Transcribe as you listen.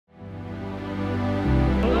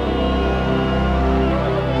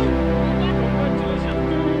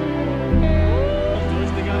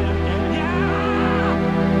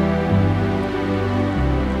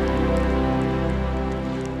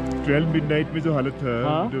12 midnight में जो हालत था,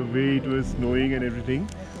 the way it was snowing and everything,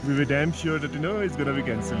 we were damn sure that it's gonna be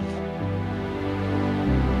cancelled.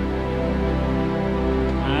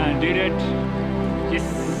 And did it? Yes.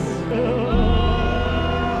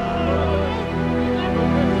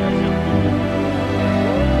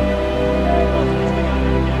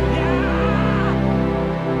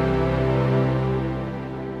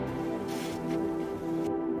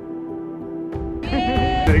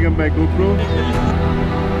 Setting up my GoPro.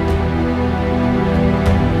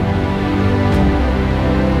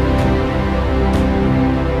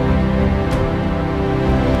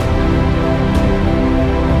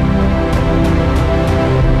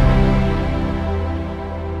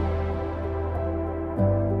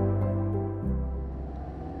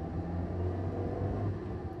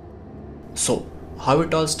 So, how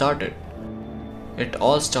it all started? It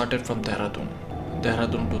all started from Dehradun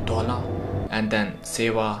to Dhaula, and then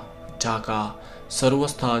Seva, Jaka,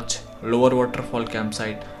 Sarvasthaj, Lower Waterfall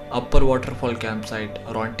Campsite, Upper Waterfall Campsite,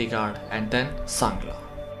 Rontigad, and then Sangla.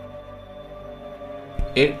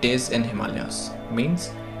 8 days in Himalayas means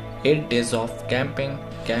 8 days of camping,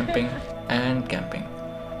 and camping,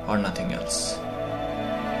 or nothing else.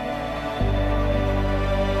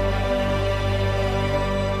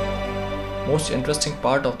 Most interesting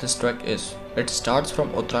part of this trek is it starts from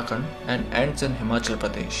Uttarakhand and ends in Himachal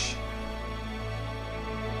Pradesh.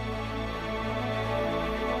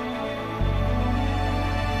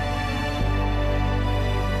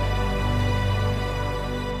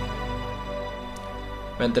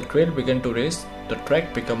 When the trail began to race, the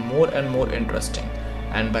trek became more and more interesting,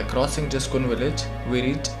 and by crossing Jiskun village, we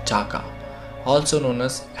reached Jaka, also known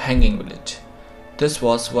as Hanging Village. This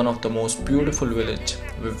was one of the most beautiful villages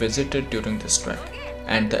we visited during this trek,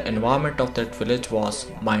 and the environment of that village was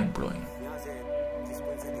mind-blowing.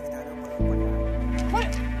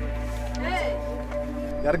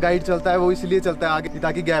 यार guide चलता है वो इसलिए चलता है आगे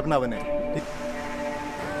ताकि gap ना बने.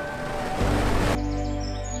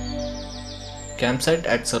 Campsite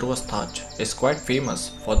at Sarvasthaj is quite famous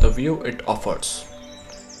for the view it offers.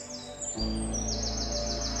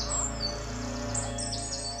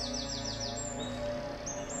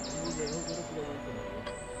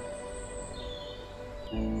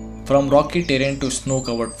 From rocky terrain to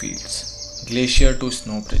snow-covered fields, glacier to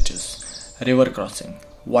snow bridges, river crossing,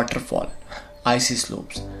 waterfall, icy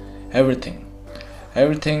slopes, everything,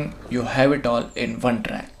 you have it all in one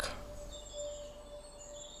track.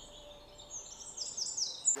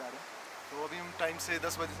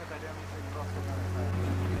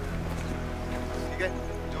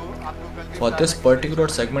 For this particular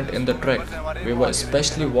segment in the trek, we were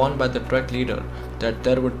especially warned by the trek leader that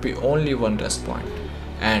there would be only one rest point,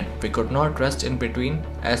 and we could not rest in between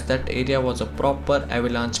as that area was a proper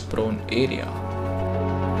avalanche prone area.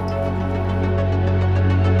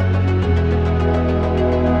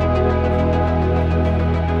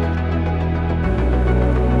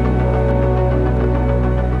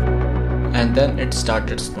 And then it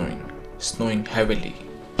started snowing heavily.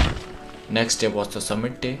 Next day was the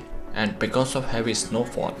summit day, and because of heavy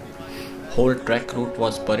snowfall, whole trek route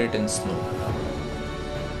was buried in snow.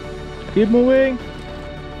 Keep moving!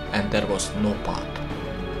 And there was no path.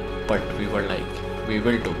 But we were like, we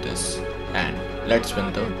will do this, and let's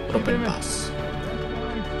win the Rupin Pass.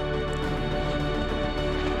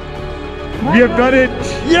 We have done it!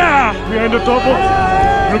 Yeah! We are on the top of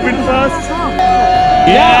Rupin Pass!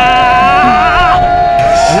 Yeah!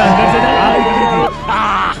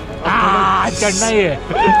 चढ़ना ही है.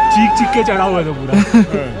 चीख के चढ़ा हुआ था पूरा.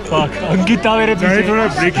 अंकित था मेरे पीछे. थोड़ा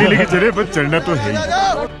ब्रेक ले लेके चले, पर चढ़ना तो है ही.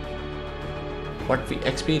 What we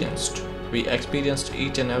experienced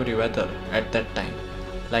each and every weather at that time,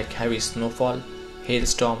 like heavy snowfall,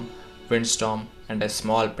 hailstorm, windstorm, and a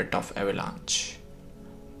small bit of avalanche.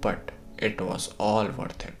 But it was all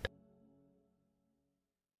worth it.